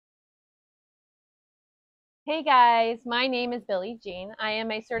Hey guys, my name is Billie Jean. I am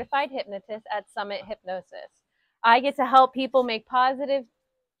a certified hypnotist at Summit Hypnosis. I get to help people make positive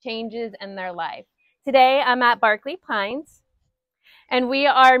changes in their life. Today I'm at Barky Pines and we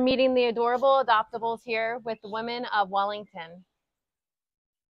are meeting the adorable adoptables here with the women of Wellington.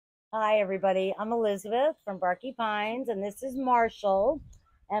 Hi, everybody. I'm Elizabeth from Barky Pines, and this is Marshall.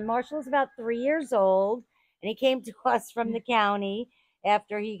 And Marshall's about 3 years old, and he came to us from the county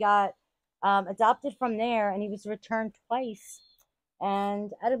after he got adopted from there, and he was returned twice.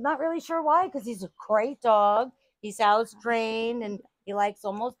 And I'm not really sure why, because he's a great dog. He's house trained, and he likes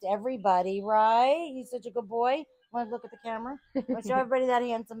almost everybody, right? He's such a good boy. Want to look at the camera? Want to show everybody that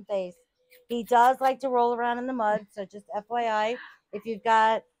handsome face. He does like to roll around in the mud, so just FYI, if you've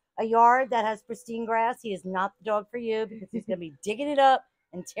got a yard that has pristine grass, he is not the dog for you because he's going to be digging it up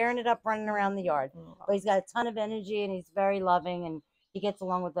and tearing it up, running around the yard. But he's got a ton of energy and he's very loving and he gets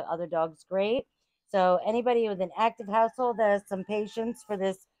along with the other dogs great. So anybody with an active household that has some patience for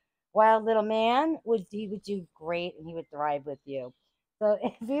this wild little man would do great and he would thrive with you. So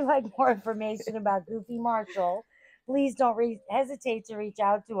if you'd like more information about Goofy Marshall, please don't hesitate to reach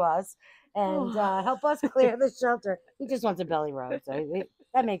out to us and help us clear the shelter. He just wants a belly rub, so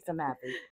that makes him happy.